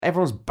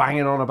Everyone's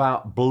banging on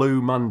about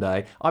Blue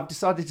Monday. I've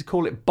decided to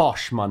call it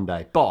Bosh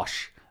Monday.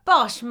 Bosh.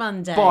 Bosh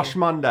Monday. Bosh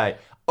Monday.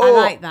 I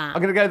like that.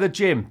 I'm going to go to the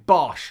gym.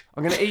 Bosh.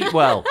 I'm going to eat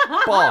well.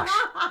 Bosh.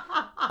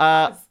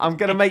 I'm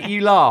going to make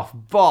you laugh.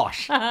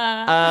 Bosh.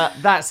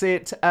 That's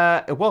it.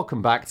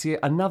 Welcome back to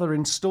another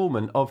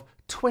instalment of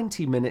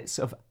 20 minutes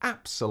of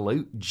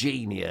absolute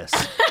genius.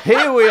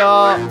 Here we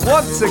are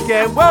once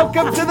again.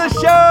 Welcome to the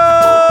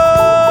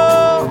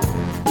show.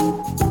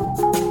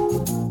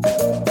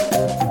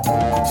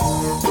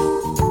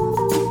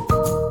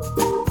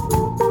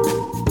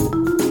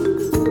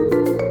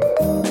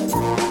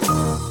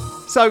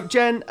 So,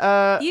 Jen...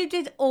 you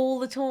did all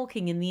the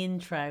talking in the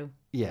intro.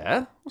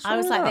 Yeah? I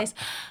was like this.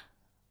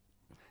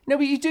 No,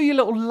 but you do your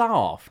little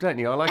laugh, don't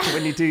you? I like it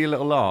when you do your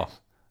little laugh.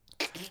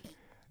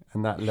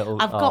 And that little...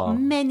 I've got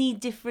many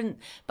different...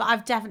 But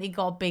I've definitely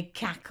got a big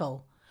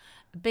cackle.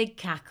 A big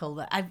cackle.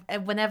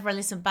 That whenever I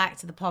listen back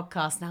to the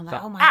podcast now, I'm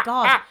like, oh my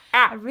God,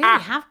 I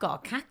really have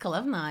got a cackle,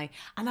 haven't I?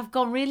 And I've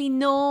gone really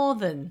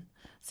northern.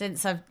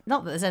 Since I've,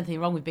 not that there's anything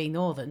wrong with being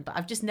northern, but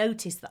I've just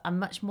noticed that I'm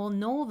much more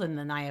northern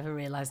than I ever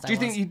realised I was. Do you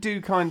think you do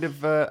kind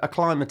of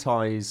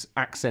acclimatise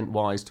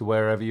accent-wise to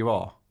wherever you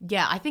are?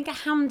 Yeah, I think I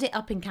hammed it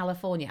up in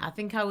California. I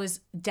think I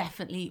was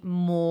definitely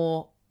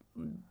more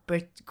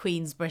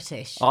Queen's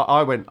British. I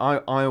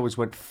always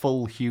went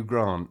full Hugh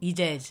Grant. You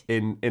did?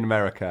 In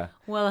America.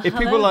 Well, if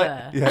people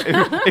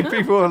if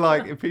people were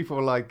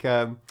like,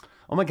 oh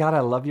my God, I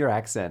love your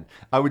accent,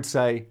 I would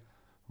say,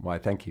 why,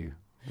 thank you.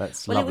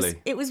 That's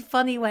lovely. It was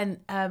funny when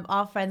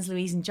our friends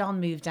Louise and John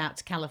moved out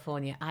to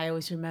California. I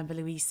always remember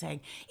Louise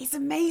saying, it's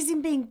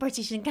amazing being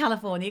British in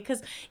California,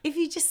 because if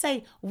you just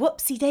say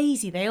whoopsie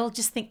daisy, they all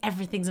just think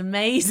everything's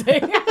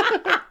amazing.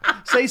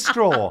 Say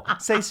straw.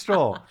 Say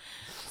straw.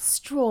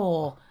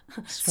 Straw.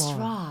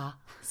 Straw.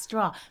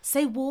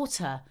 Say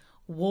water.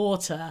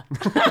 Water.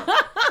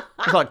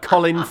 It's like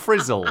Colin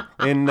Frizzle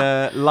in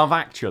Love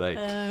Actually.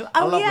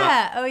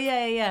 Oh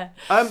yeah.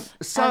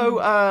 So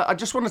I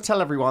just want to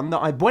tell everyone that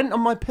I went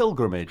on my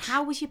pilgrimage.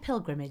 How was your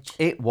pilgrimage?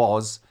 It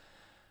was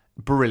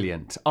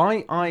brilliant.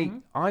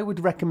 I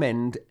would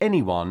recommend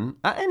anyone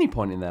at any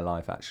point in their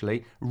life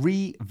actually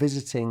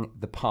revisiting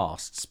the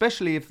past,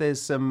 especially if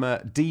there's some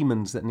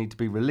demons that need to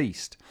be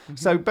released. Mm-hmm.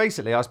 So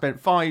basically, I spent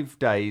 5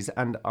 days,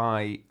 and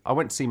I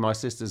went to see my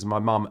sisters and my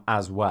mum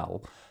as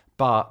well,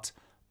 but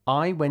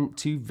I went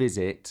to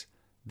visit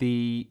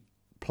the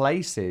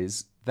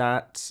places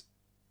that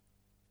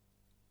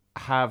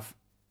have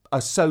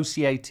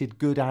associated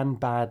good and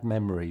bad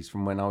memories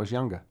from when I was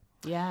younger.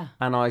 Yeah.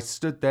 And I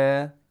stood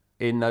there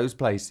in those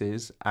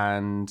places,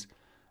 and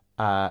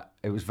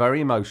it was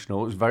very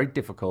emotional. It was very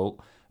difficult.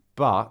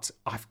 But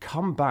I've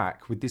come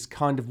back with this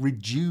kind of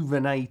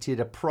rejuvenated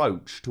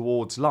approach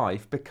towards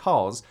life,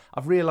 because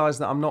I've realised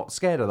that I'm not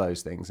scared of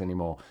those things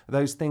anymore.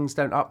 Those things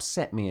don't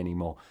upset me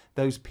anymore.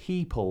 Those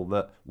people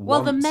that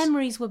Well, the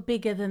memories were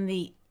bigger than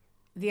the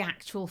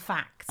actual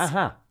facts.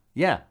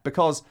 Yeah,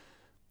 because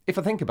if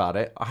I think about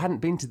it, I hadn't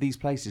been to these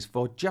places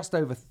for just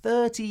over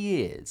 30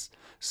 years.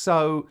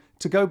 So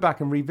to go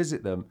back and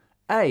revisit them,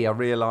 I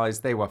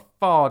realised they were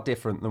far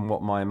different than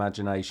what my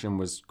imagination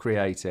was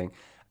creating.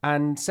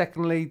 And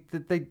secondly,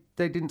 they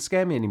didn't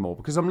scare me anymore,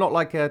 because I'm not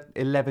like a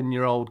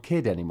 11-year-old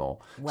kid anymore.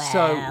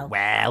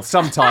 Well,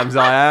 sometimes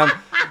I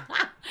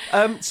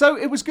am. So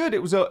it was good.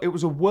 It was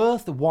a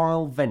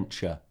worthwhile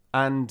venture.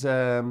 And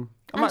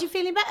you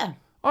feeling better?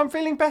 I'm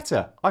feeling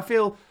better. I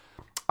feel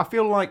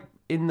like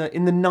in the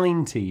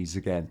 90s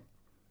again.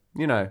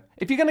 You know,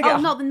 if you're going to get...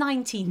 Oh, not the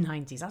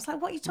 1990s. I was like,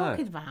 what are you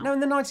talking about? No, in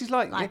the 90s,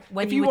 like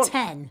when you were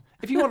 10.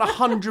 If you want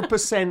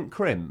 100%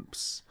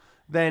 crimps,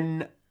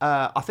 then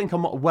I think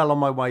I'm well on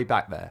my way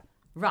back there.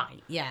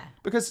 Right, yeah.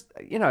 Because,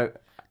 you know,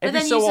 but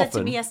then so you said often...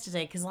 to me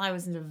yesterday, because I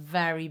was in a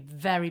very,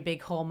 very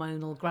big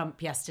hormonal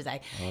grump yesterday.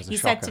 You shocker.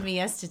 said to me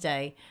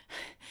yesterday,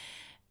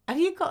 have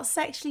you got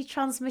sexually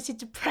transmitted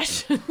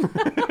depression?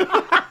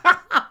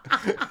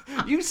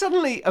 You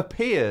suddenly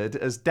appeared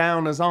as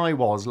down as I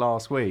was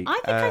last week. I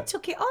think I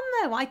took it on,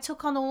 though. I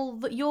took on all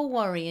your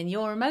worry and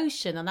your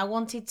emotion, and I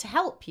wanted to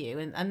help you.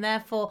 And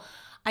therefore,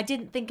 I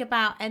didn't think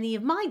about any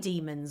of my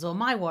demons or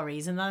my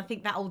worries. And I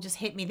think that all just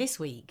hit me this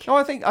week. Oh,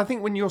 I think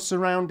when you're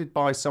surrounded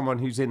by someone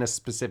who's in a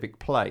specific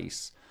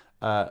place,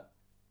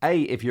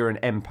 if you're an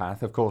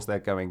empath, of course,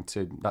 that's going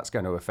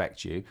to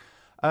affect you.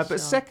 Sure. But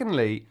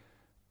secondly,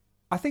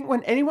 I think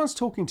when anyone's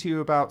talking to you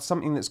about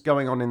something that's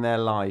going on in their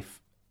life,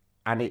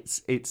 and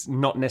it's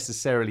not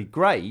necessarily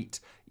great,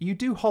 you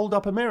do hold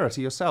up a mirror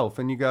to yourself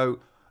and you go,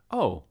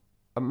 oh,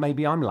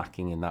 maybe I'm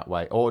lacking in that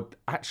way. Or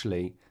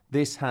actually,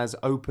 this has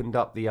opened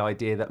up the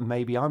idea that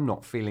maybe I'm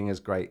not feeling as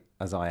great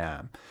as I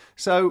am.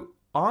 So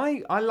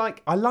I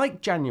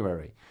like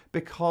January,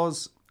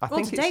 because I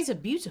think today's a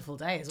beautiful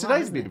day as well.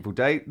 Today's a beautiful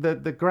day.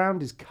 The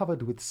ground is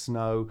covered with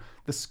snow.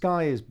 The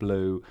sky is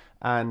blue,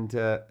 and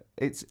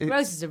it's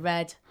roses are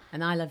red,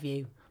 and I love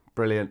you.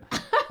 Brilliant.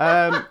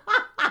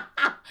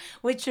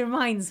 Which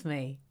reminds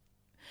me,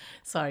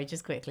 sorry,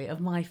 just quickly, of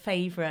my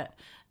favourite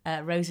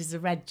roses are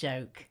red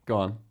joke. Go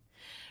on.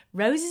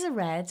 Roses are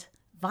red,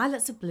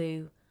 violets are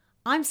blue.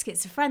 I'm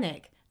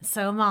schizophrenic.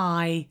 So am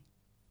I.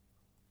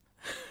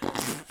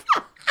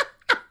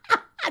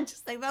 I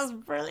just think that's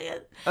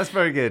brilliant. That's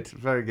very good.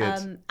 Very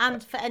good.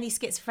 And for any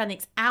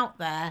schizophrenics out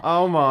there,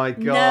 Oh my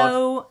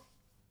God.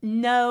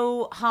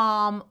 no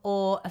harm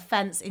or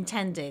offence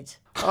intended.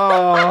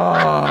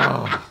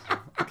 Oh.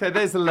 Okay,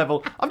 there's the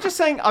level. I'm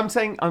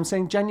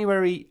saying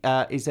January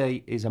is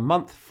a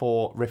month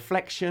for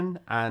reflection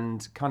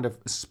and kind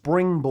of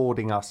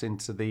springboarding us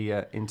into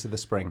the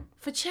spring.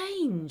 For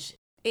change.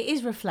 It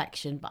is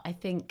reflection, but I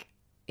think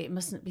it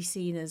mustn't be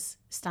seen as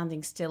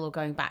standing still or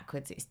going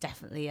backwards. It's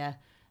definitely a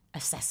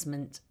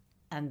assessment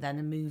and then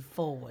a move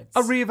forwards.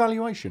 A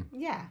reevaluation.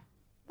 Yeah,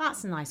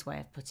 that's a nice way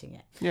of putting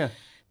it. Yeah.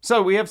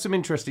 So we have some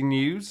interesting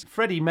news.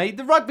 Freddie made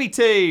the rugby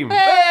team.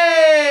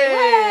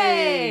 Hey!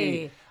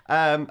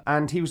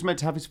 And he was meant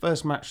to have his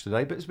first match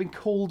today, but it's been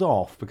called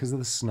off because of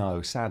the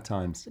snow. Sad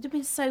times. It would have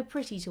been so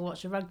pretty to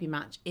watch a rugby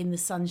match in the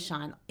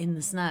sunshine, in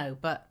the snow,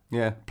 but...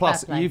 Yeah.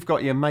 Plus, fair play. you've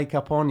got your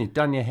makeup on, you've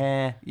done your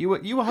hair. You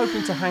were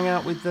hoping to hang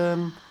out with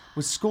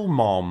school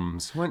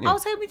moms, weren't you? I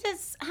was hoping to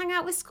hang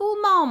out with school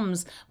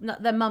moms.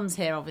 Not their mums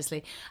here,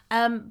 obviously.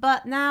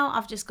 But now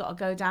I've just got to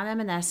go down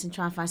M&S and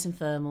try and find some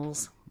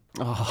thermals.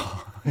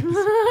 Oh,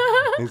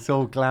 it's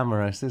all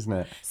glamorous, isn't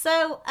it?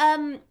 So,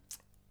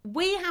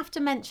 we have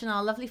to mention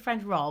our lovely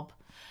friend Rob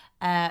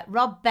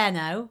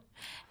Benno.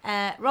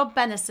 Rob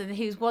Bennison,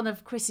 who's one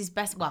of Chris's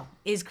best,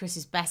 is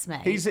Chris's best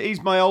mate.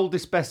 He's my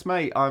oldest best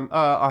mate.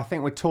 I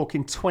think we're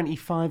talking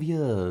 25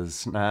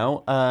 years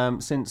now,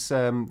 since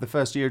the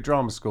first year of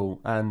drama school,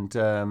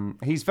 and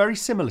he's very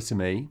similar to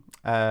me.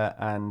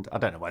 And I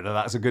don't know whether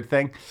that's a good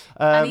thing.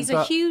 And he's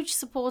a huge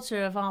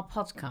supporter of our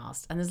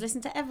podcast and has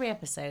listened to every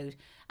episode.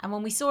 And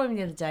when we saw him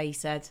the other day, he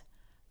said,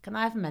 "Can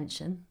I have a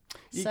mention?"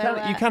 You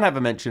can have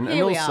a mention.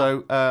 And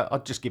also, I'll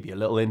just give you a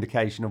little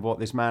indication of what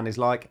this man is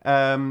like.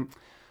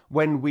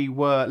 When we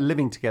were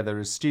living together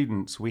as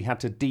students, we had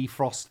to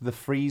defrost the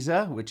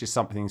freezer, which is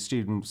something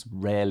students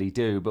rarely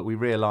do. But we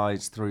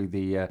realised through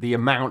the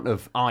amount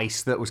of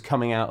ice that was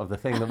coming out of the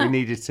thing that we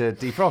needed to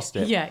defrost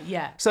it.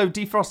 Yeah. So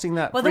defrosting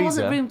that freezer... Well, there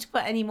wasn't room to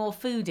put any more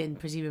food in,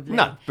 presumably.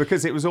 No,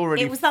 because it was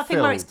already It was that thing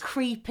filled. where it's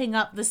creeping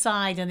up the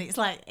side and it's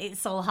like,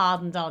 it's all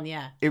hardened on,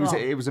 yeah. It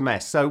was a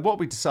mess. So what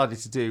we decided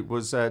to do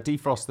was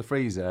defrost the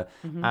freezer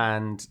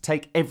and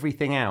take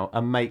everything out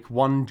and make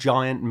one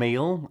giant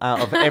meal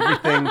out of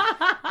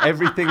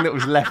everything that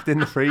was left in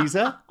the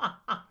freezer.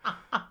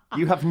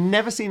 You have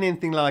never seen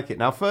anything like it.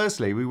 Now,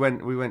 firstly, we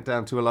went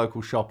down to a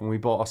local shop and we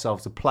bought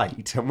ourselves a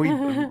plate, and we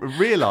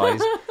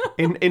realised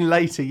in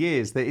later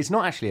years that it's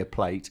not actually a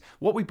plate.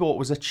 What we bought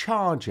was a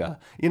charger.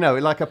 You know,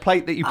 like a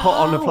plate that you put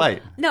on a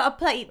plate. No, a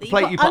plate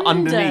that you put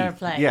underneath. A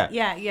plate.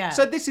 Yeah.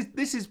 So this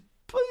is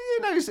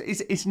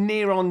it's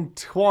near on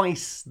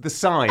twice the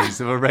size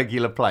of a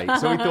regular plate.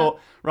 So we thought,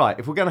 right,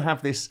 if we're going to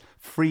have this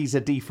freezer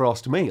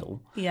defrost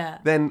meal,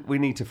 then we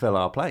need to fill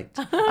our plate.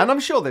 And I'm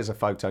sure there's a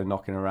photo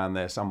knocking around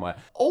there somewhere.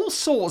 All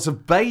sorts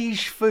of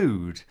beige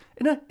food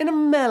in a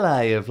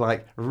melee of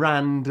like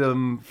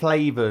random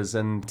flavours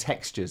and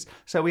textures.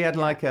 So we had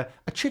like a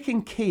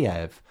chicken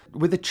Kiev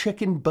with a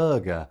chicken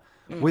burger,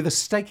 with a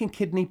steak and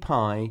kidney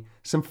pie,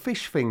 some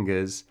fish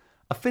fingers,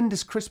 a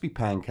Findus crispy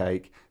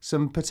pancake,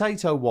 some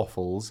potato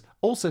waffles,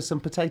 also some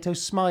potato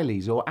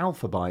smileys or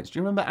alpha bites. Do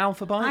you remember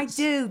alpha bites?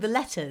 I do, the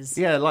letters.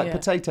 Yeah,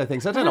 potato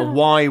things. I don't know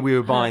why we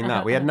were buying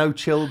that. We had no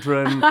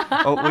children.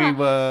 We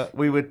were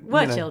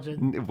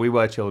children. We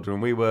were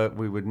children. We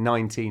were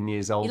 19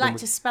 years old. You like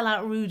to spell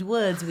out rude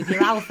words with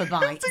your alpha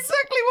bites. That's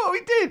exactly what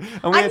we did.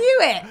 I knew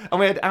it. And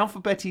we had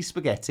alphabeti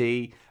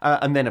spaghetti,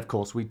 and then of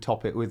course we'd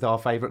top it with our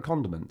favourite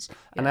condiments.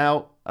 And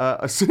now,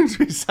 as soon as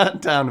we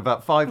sat down,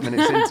 about 5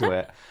 minutes into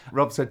it,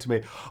 Rob said to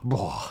me,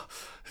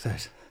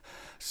 "There's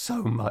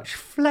so much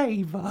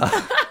flavour,"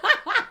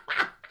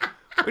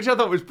 which I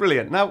thought was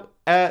brilliant. Now,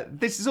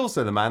 this is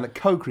also the man that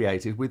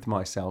co-created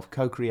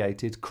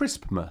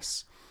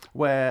Crispmas,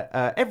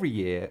 where every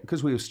year,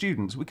 because we were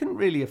students, we couldn't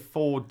really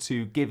afford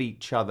to give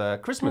each other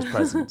Christmas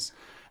presents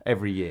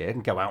every year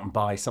and go out and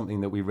buy something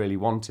that we really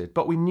wanted.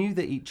 But we knew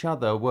that each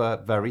other were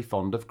very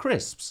fond of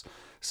crisps.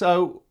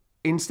 So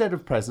instead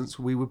of presents,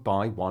 we would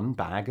buy one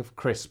bag of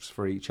crisps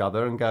for each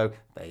other and go,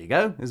 there you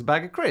go, there's a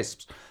bag of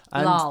crisps.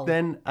 And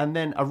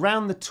then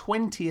around the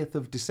 20th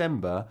of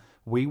December,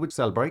 we would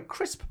celebrate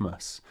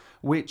Crispmas,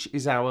 which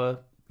is our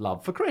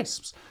love for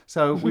crisps.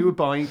 So we would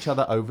buy each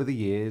other over the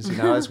years,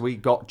 as we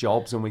got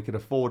jobs and we could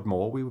afford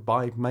more, we would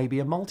buy maybe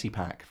a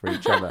multi-pack for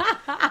each other.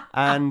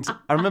 And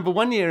I remember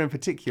one year in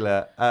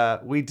particular,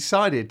 we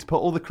decided to put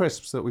all the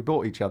crisps that we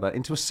bought each other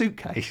into a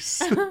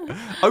suitcase,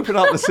 open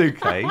up the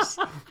suitcase,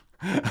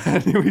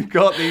 and we've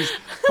got these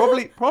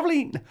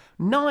probably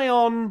nigh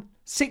on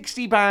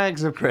 60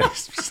 bags of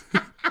crisps.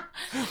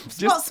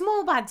 What,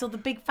 small bags or the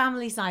big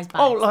family size bags?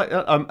 Oh, like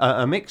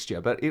a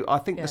mixture. But I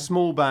think the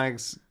small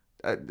bags,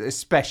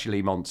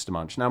 especially Monster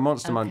Munch. Now,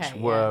 Monster Munch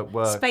were...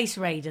 Space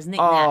Raiders,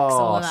 knickknacks,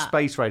 all of that.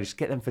 Space Raiders.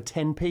 Get them for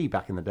 10p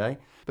back in the day.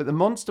 But the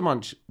Monster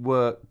Munch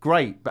were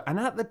great. And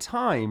at the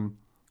time,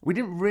 we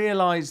didn't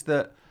realise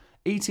that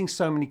eating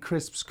so many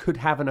crisps could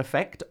have an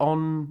effect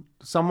on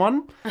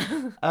someone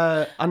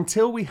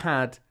until we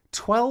had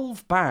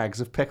 12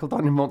 bags of pickled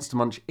onion Monster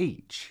Munch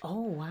each.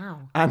 Oh,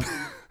 wow. And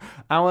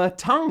our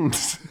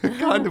tongues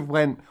kind of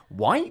went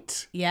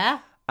white. Yeah.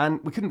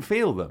 And we couldn't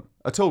feel them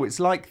at all. It's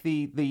like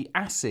the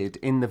acid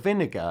in the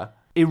vinegar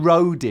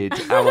eroded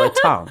our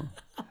tongue.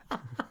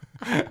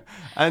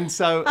 And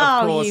so,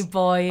 of course... you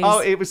boys. Oh,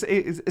 it was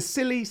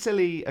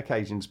silly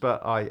occasions,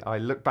 but I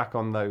look back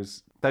on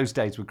those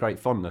days with great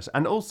fondness.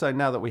 And also,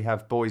 now that we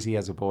have boys, he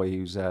has a boy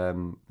who's, I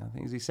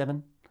think, is he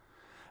 7?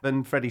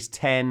 And Freddie's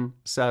 10.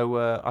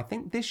 So I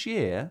think this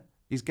year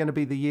is going to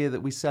be the year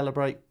that we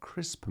celebrate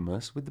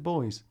Crispmas with the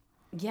boys.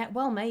 Yeah,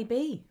 well,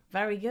 maybe.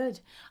 Very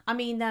good. I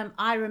mean,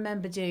 I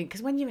remember doing...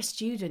 Because when you're a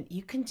student,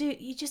 you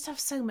just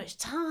have so much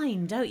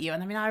time, don't you?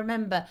 And I mean, I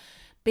remember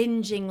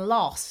binging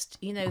Lost,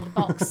 the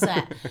box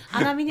set.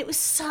 And I mean, it was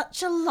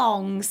such a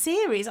long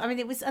series. I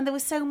mean, and there were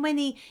so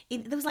many...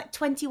 There was like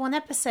 21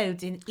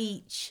 episodes in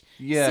each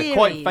series.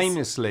 Quite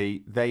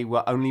famously, they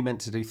were only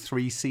meant to do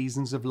 3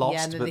 seasons of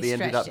Lost, but they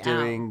ended up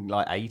doing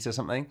like 8 or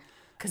something.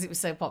 Because it was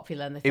so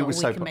popular and they thought,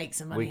 we can make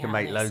some money. We can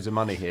make loads of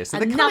money here. So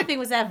and nothing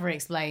was ever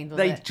explained, was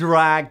it? They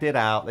dragged it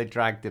out.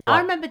 I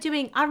remember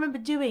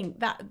doing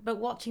that, but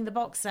watching the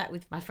box set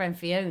with my friend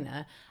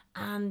Fiona,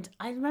 and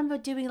I remember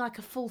doing like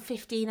a full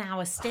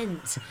 15-hour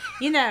stint,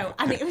 and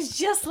it was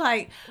just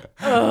like,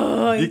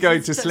 you go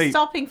to sleep.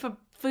 Stopping for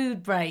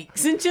food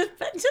breaks and just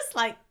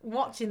like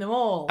watching them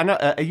all. And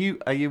are you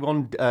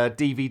on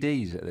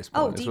DVDs at this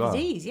point as well? Oh,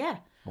 DVDs, yeah.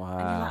 Wow.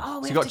 And you're like, we so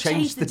have you got to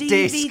change the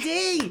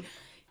DVD. disc.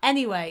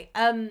 Anyway,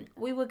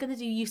 we were going to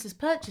do useless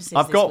purchases.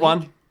 I've got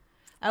one.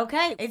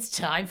 Okay, it's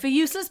time for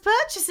useless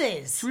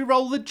purchases. Should we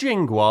roll the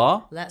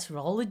jingwa? Let's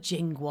roll the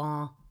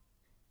jingwa.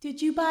 Did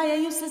you buy a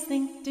useless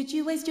thing? Did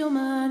you waste your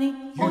money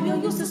on your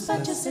useless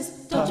purchases?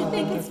 Don't you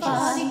think it's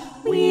funny?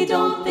 We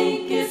don't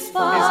think it's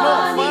funny. It's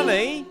not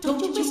funny.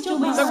 Don't you waste your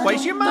money. Don't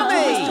waste your money.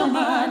 Don't waste your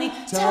money.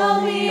 Tell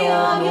me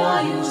of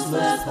your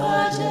useless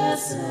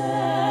purchases.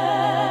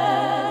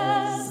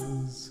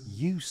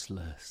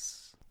 Useless.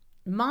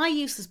 My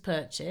useless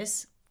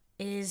purchase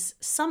is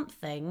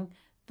something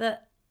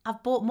that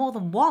I've bought more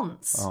than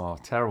once. Oh,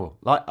 terrible.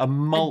 Like a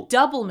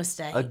double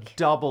mistake. A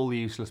double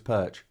useless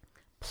purge.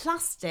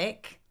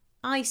 Plastic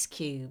ice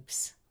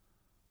cubes.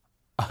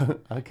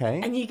 Okay.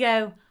 And you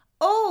go,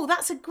 oh,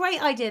 that's a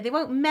great idea. They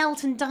won't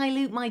melt and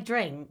dilute my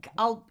drink.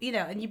 And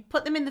you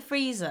put them in the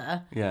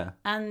freezer. Yeah.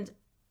 And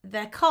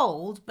they're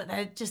cold, but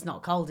they're just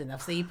not cold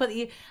enough. So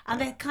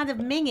and they're kind of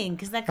minging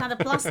because they're kind of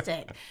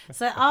plastic.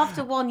 So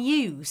after one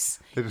use,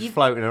 they're just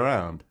floating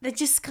around. They're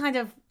just kind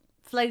of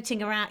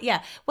floating around.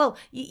 Yeah. Well,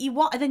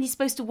 and then you're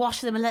supposed to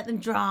wash them and let them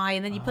dry,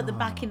 and then you put them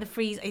back in the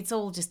freezer. It's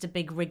all just a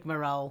big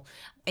rigmarole.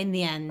 In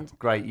the end,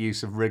 great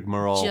use of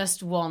rigmarole.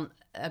 Just want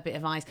a bit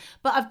of ice.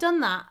 But I've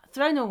done that,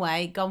 thrown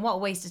away, gone, what a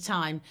waste of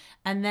time.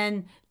 And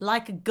then,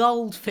 like a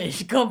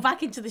goldfish, gone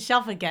back into the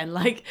shop again,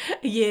 like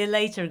a year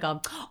later, and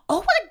gone, oh,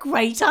 what a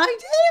great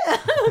idea.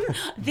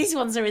 These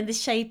ones are in the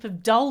shape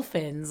of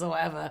dolphins or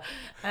whatever.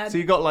 So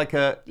you got like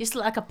just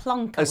like a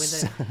plonker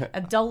with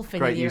a dolphin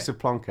great use of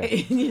plonker.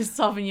 In your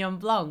Sauvignon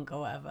Blanc or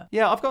whatever.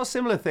 Yeah, I've got a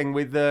similar thing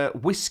with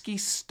whiskey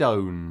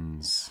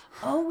stones.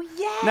 Oh,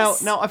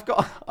 yes. Now I've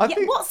got...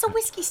 What's a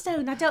whiskey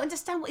stone? I don't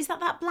understand. Is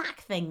that black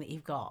thing that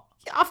you've got?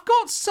 I've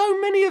got so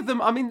many of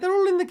them. I mean, they're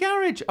all in the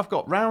garage. I've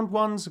got round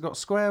ones. I've got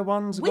square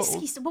ones. Well,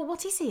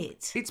 what is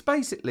it? It's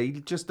basically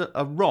just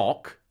a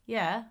rock.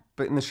 Yeah.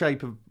 But in the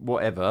shape of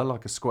whatever,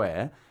 like a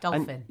square.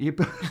 Dolphin.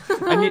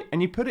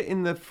 And you put it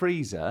in the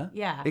freezer.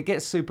 Yeah. It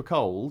gets super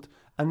cold.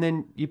 And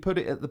then you put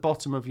it at the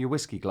bottom of your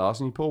whiskey glass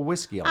and you pour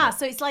whiskey on it.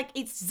 So it's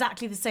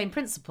exactly the same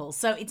principle.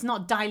 So it's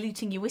not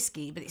diluting your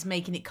whiskey, but it's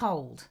making it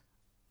cold.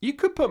 You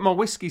could put my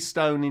whiskey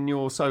stone in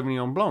your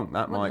Sauvignon Blanc.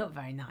 That might look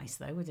very nice,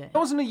 though, would it? It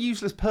wasn't a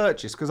useless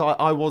purchase because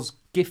I was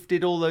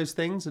gifted all those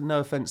things, and no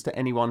offence to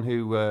anyone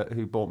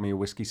who bought me a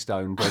whiskey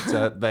stone,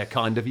 but they're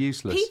kind of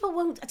useless. People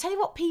won't. I tell you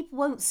what, people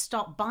won't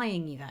stop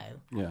buying you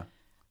though. Yeah.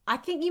 I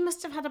think you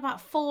must have had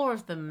about 4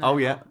 of them now. Oh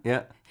yeah.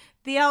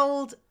 The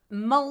old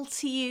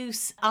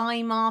multi-use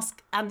eye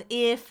mask and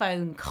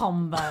earphone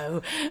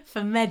combo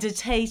for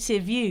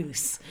meditative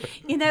use.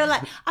 I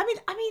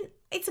mean,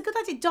 it's a good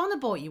idea. Donna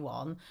bought you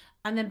one.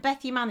 And then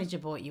Beth, your manager,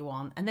 bought you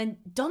one. And then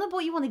Donna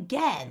bought you one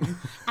again.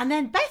 And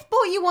then Beth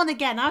bought you one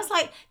again. I was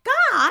like,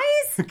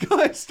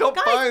 guys, stop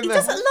buying them. He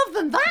doesn't love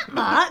them that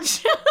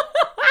much.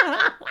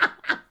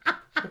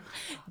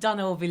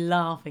 Donna will be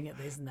laughing at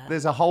this now.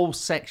 There's a whole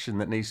section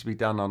that needs to be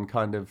done on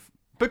kind of...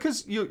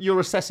 Because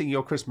you're assessing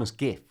your Christmas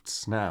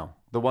gifts now.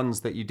 The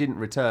ones that you didn't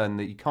return,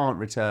 that you can't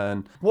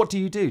return. What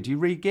do? Do you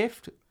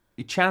re-gift?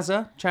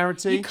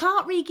 Charity? You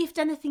can't re-gift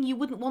anything you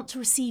wouldn't want to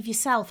receive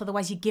yourself,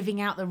 otherwise you're giving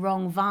out the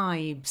wrong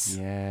vibes.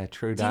 Yeah,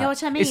 true that. Do you know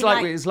what I mean?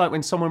 It's like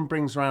when someone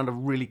brings around a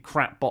really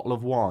crap bottle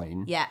of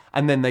wine, yeah,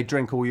 and then they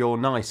drink all your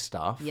nice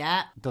stuff.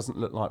 Yeah. It doesn't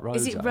look like rosé.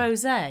 Is it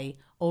rosé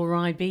or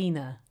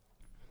Ribena?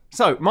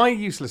 So, my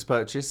useless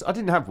purchase, I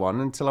didn't have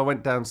one until I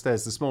went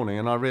downstairs this morning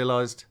and I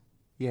realised,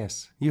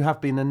 yes, you have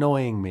been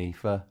annoying me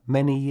for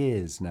many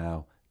years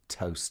now,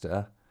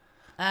 toaster.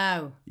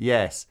 Oh.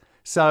 Yes.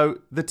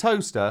 So the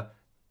toaster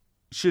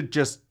should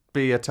just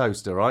be a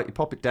toaster, right? You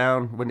pop it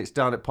down. When it's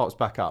done, it pops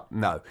back up.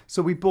 No.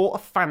 So we bought a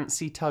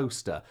fancy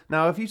toaster.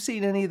 Now, have you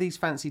seen any of these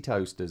fancy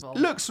toasters? It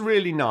looks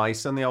really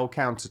nice on the old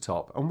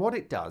countertop. And what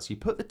it does, you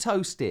put the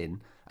toast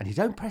in and you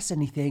don't press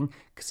anything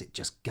because it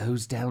just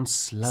goes down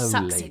slowly.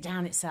 Sucks it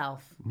down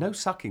itself. No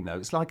sucking, though.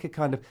 It's like a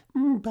kind of,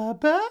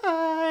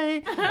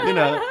 bye-bye, you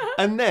know.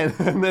 and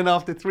then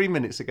after 3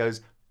 minutes, it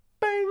goes,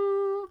 bang.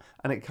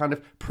 And it kind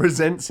of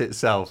presents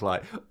itself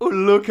like, oh,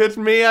 look at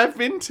me, I've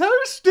been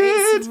toasted.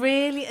 It's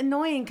really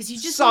annoying because you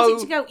just want it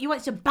to go, you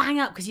want it to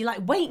bang up because you're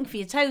like waiting for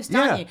your toast,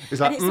 aren't you?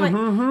 It's like,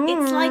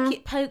 it's like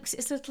it pokes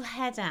its little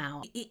head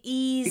out. It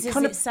eases it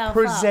kind of itself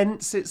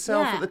presents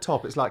itself at the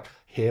top. It's like,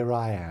 here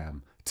I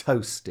am,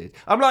 toasted.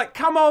 I'm like,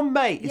 come on,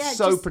 mate. It's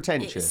so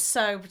pretentious. It's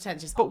so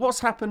pretentious. But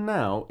what's happened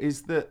now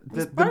is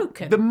that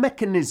broken. The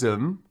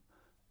mechanism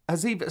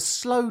has even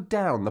slowed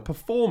down. The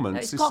performance.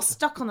 It's got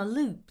stuck on a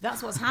loop.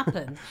 That's what's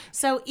happened.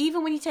 So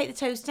even when you take the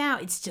toast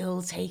out, it's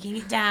still taking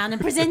it down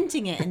and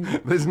presenting it. And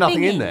there's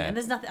nothing in there. And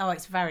there's nothing. Oh,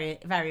 it's very,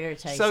 very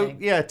irritating. So,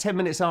 10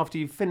 minutes after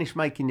you've finished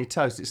making your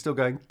toast, it's still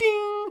going,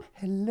 ding,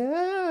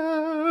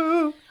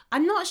 hello.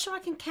 I'm not sure I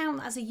can count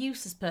that as a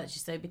useless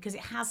purchase, though, because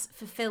it has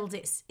fulfilled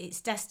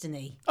its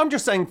destiny. I'm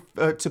just saying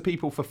to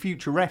people for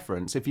future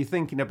reference, if you're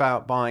thinking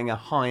about buying a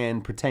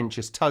high-end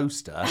pretentious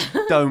toaster,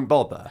 don't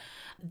bother.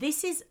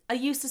 This is a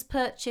useless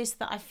purchase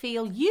that I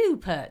feel you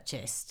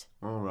purchased.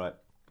 All right.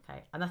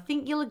 Okay, and I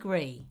think you'll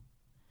agree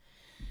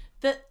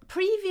that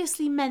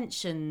previously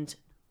mentioned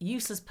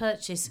useless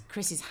purchase,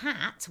 Chris's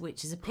hat,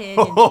 which has appeared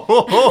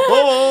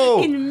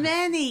in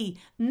many,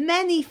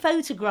 many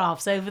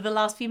photographs over the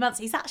last few months.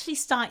 He's actually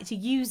started to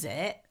use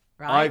it,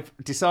 right? I've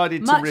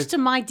decided Much to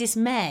my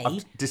dismay.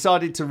 I've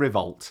decided to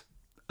revolt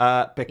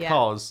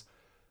because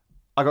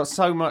I got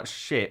so much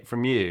shit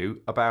from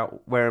you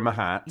about wearing my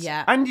hat,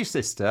 and your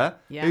sister,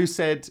 who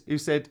said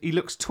he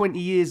looks 20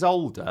 years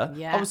older.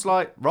 I was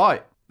like,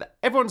 right,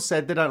 everyone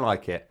said they don't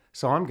like it,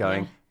 so I'm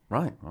going,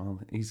 right, well,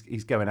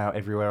 he's going out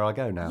everywhere I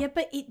go now. Yeah,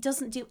 but it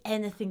doesn't do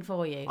anything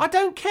for you. I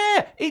don't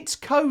care. It's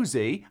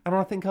cosy, and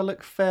I think I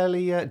look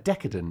fairly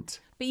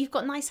decadent. But you've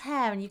got nice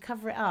hair and you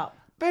cover it up.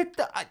 But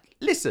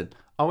listen,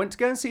 I went to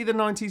go and see the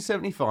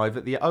 1975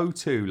 at the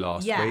O2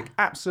 last week.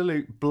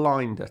 Absolute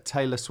blinder.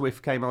 Taylor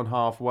Swift came on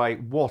halfway.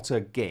 What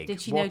a gig.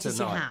 Did she notice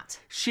your hat?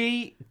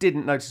 She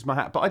didn't notice my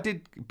hat, but I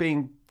did,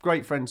 being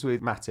great friends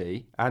with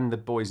Matty and the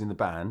boys in the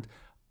band.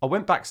 I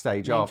went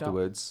backstage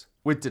afterwards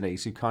with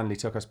Denise, who kindly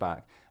took us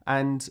back.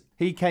 And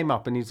he came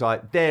up and he's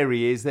like, there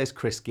he is, there's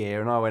Chris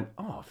Gear. And I went,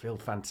 oh, I feel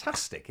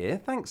fantastic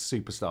here. Thanks,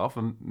 Superstar,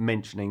 for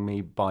mentioning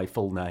me by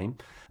full name.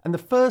 And the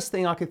first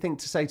thing I could think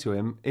to say to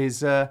him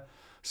is,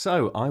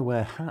 so I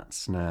wear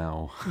hats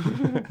now.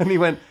 And he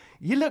went,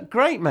 you look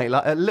great, mate.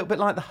 Like a little bit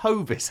like the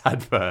Hovis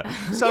advert.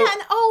 So, yeah,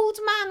 an old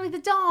man with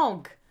a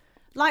dog.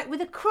 Like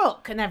with a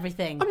crook and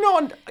everything. I'm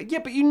not,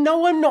 but you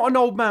know I'm not an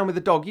old man with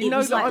a dog. You know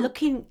was that like I'm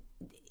looking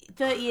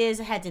 30 years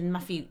ahead in my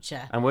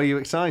future. And were you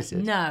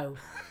excited? No.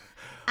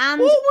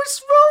 And what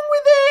was wrong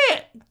with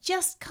it?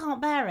 Just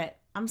can't bear it.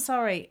 I'm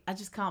sorry. I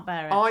just can't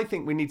bear it. I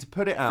think we need to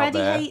put it out Freddie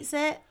there. hates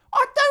it.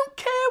 I don't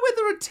care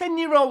whether a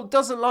 10-year-old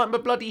doesn't like my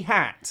bloody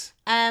hat.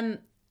 And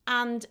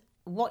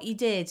what you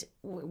did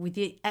with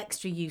the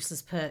extra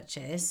useless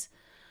purchase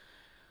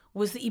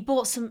was that you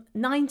bought some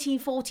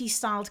 1940s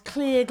styled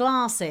clear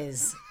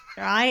glasses,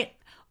 right?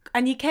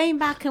 And you came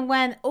back and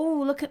went,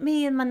 oh, look at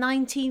me in my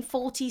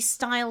 1940s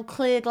style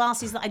clear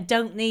glasses that I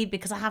don't need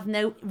because I have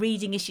no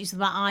reading issues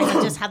with my eyes.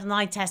 I just had an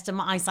eye test and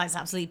my eyesight's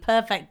absolutely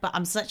perfect, but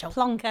I'm such a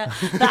plonker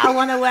that I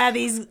want to wear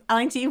these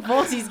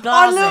 1940s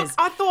glasses.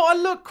 I thought I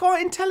looked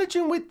quite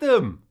intelligent with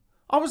them.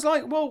 I was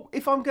like, well,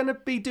 if I'm going to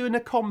be doing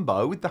a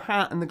combo with the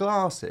hat and the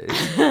glasses,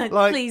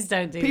 like, please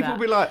don't do people that.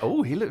 will be like,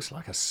 oh, he looks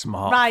like a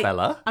smart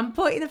fella. I'm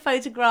putting a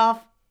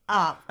photograph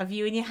up of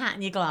you in your hat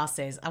and your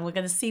glasses, and we're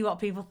going to see what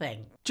people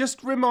think.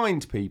 Just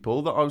remind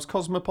people that I was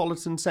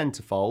Cosmopolitan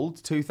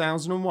Centerfold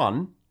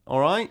 2001. All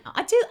right.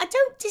 I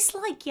don't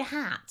dislike your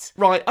hat.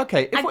 Right.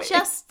 Okay. I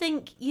just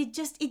think it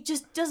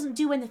just doesn't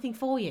do anything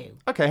for you.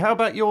 Okay. How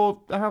about your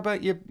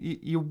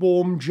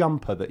warm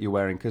jumper that you're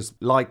wearing? Because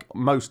like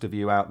most of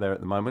you out there at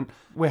the moment,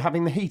 we're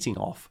having the heating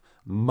off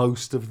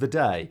most of the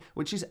day,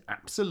 which is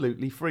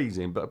absolutely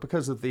freezing. But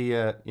because of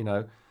the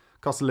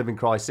cost of living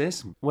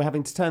crisis, we're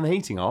having to turn the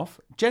heating off.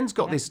 Jen's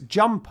got this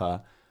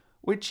jumper,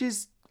 which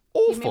is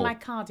awful. You mean my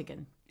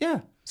cardigan?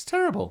 Yeah, it's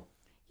terrible.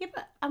 Yeah,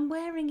 but I'm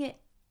wearing it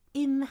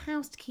in the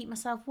house to keep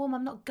myself warm.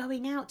 I'm not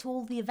going out to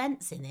all the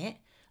events in it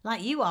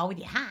like you are with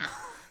your hat.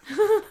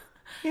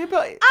 Yeah,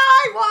 but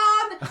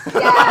I won!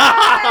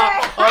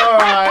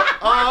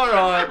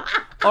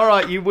 Yay! all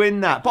right. You win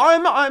that.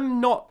 But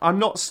I'm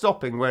not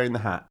stopping wearing the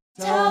hat.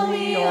 Tell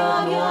me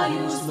of your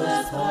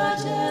useless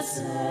purchases.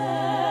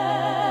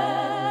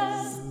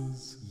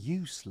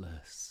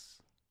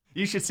 Useless.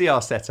 You should see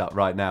our setup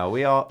right now.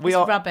 We are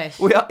rubbish.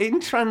 We are in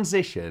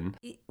transition.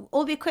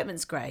 All the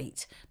equipment's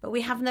great, but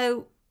we have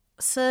no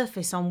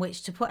surface on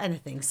which to put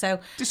anything. So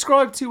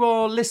describe to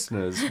our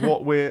listeners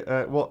what we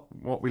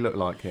look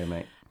like here,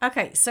 mate.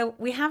 Okay, so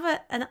we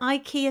have an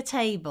IKEA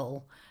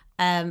table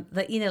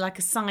that, like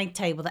a side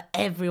table that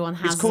everyone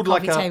has as a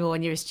coffee table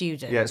when you're a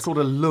student. Yeah, it's called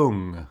a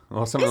lung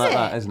or something like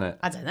that, isn't it?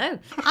 I don't know.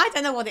 I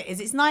don't know what it is.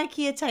 It's an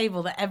IKEA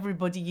table that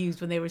everybody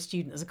used when they were a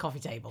student as a coffee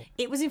table.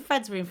 It was in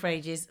Fred's room for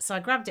ages, so I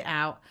grabbed it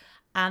out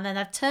and then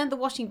I've turned the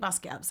washing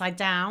basket upside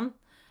down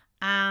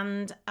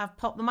and I've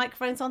popped the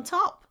microphones on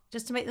top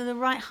just to make them the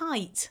right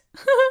height.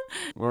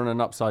 We're on an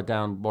upside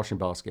down washing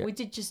basket. We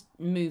did just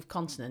move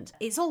continent.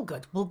 It's all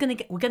good. We're gonna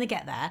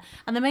get there.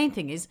 And the main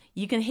thing is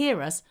you can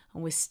hear us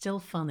and we're still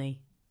funny.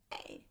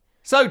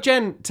 So,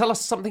 Jen, tell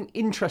us something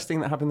interesting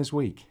that happened this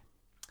week.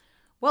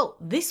 Well,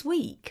 this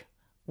week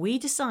we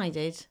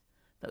decided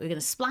that we were going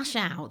to splash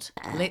out,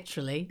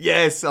 literally.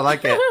 Yes, I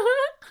like it.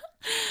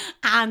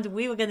 And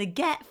we were going to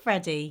get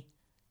Freddie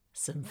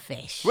some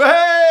fish.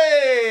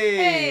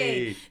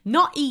 Hey!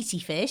 Not eaty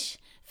fish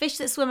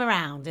that swim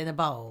around in a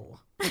bowl.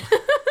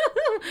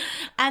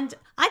 And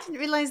I didn't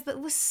realise that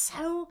there was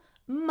so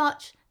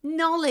much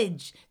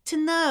knowledge to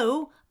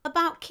know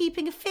about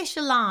keeping a fish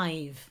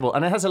alive. Well,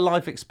 and it has a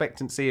life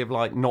expectancy of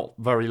not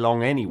very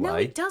long anyway. No,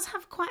 it does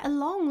have quite a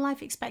long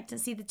life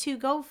expectancy. The 2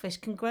 goldfish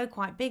can grow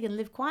quite big and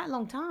live quite a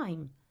long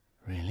time.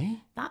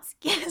 Really? That's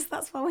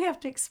why we have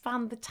to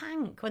expand the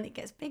tank when it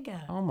gets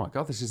bigger. Oh my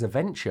God, this is a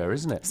venture,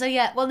 isn't it? So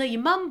yeah, well no,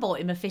 your mum bought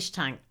him a fish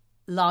tank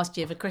last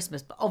year for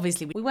Christmas, but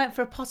obviously we went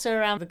for a potter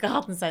around the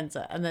garden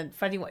centre and then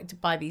Freddie wanted to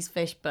buy these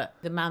fish, but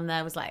the man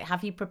there was like,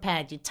 have you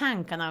prepared your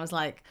tank? And I was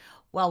like,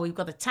 well, we've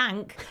got a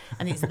tank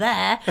and it's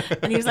there.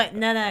 And he was like,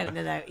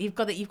 no. You've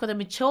got to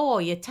mature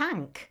your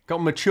tank. Got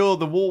to mature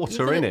the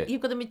water in it.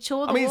 You've got to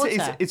mature the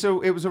water.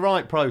 It was a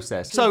right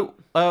process. So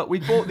we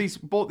bought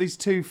these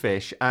 2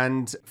 fish,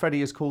 and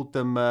Freddie has called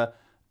them.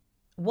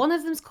 One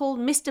of them's called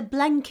Mr.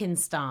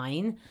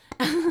 Blenkinstein.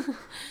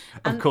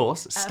 Of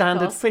course,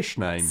 standard fish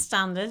name.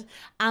 Standard.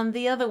 And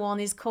the other one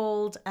is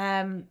called,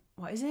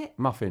 what is it?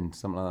 Muffin,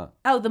 something like that.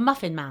 Oh, the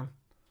Muffin Man.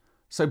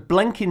 So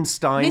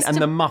Blenkinstein and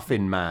the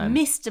Muffin Man.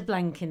 Mr.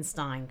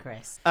 Blenkinstein,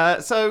 Chris.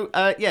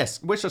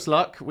 Yes, wish us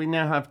luck. We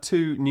now have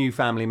 2 new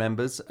family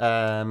members.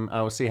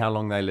 I will see how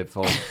long they live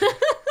for.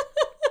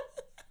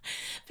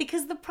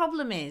 Because the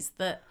problem is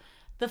that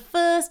the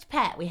first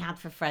pet we had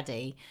for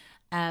Freddie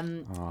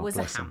was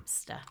a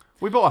hamster.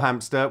 We bought a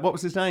hamster. What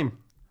was his name?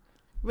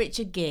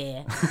 Richard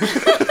Gere.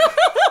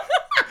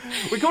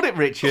 We called it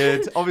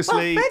Richard,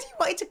 obviously. Well, Freddie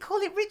wanted to call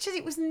it Richard.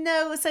 It was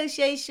no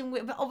association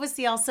with... But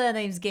obviously our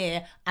surname's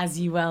Gere, as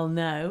you well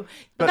know.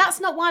 But that's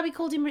not why we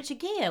called him Richard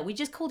Gere. We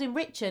just called him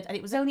Richard, and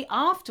it was only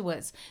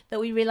afterwards that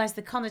we realised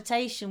the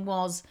connotation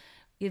was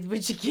with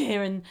Richard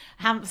Gere and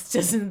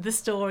hamsters and the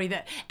story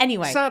that...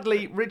 Anyway.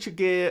 Sadly, Richard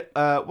Gere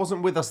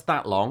wasn't with us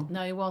that long.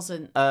 No, he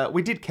wasn't.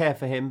 We did care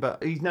for him,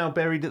 but he's now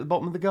buried at the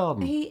bottom of the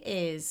garden. He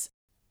is.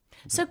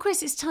 So,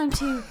 Chris, it's time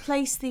to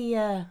place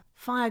the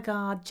fire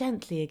guard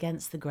gently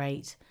against the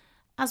grate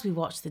as we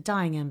watch the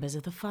dying embers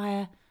of the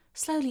fire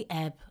slowly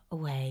ebb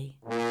away.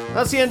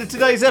 That's the end of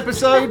today's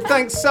episode.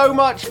 Thanks so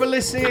much for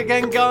listening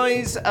again,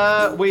 guys.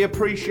 We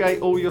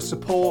appreciate all your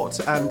support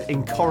and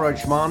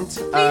encouragement.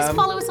 Please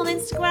follow us on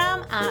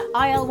Instagram at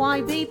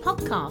ILYB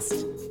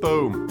Podcast.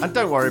 Boom. And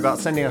don't worry about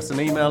sending us an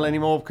email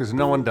anymore because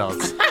no one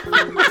does.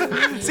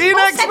 See you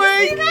next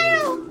week.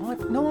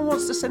 No one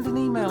wants to send an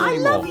email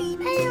anymore. I love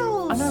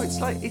emails. I know, it's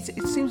like,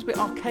 it seems a bit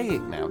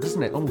archaic now,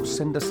 doesn't it? Oh,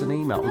 send us an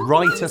email.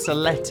 Write us a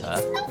letter.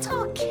 It's not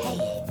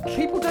archaic.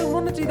 People don't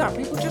want to do that.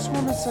 People just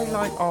want to say,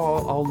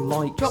 I'll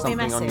like Drop something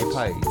me a message. on your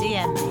page.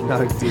 DM me.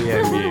 No,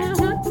 DM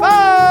you. Bye!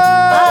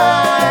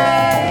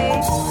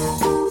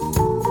 Bye.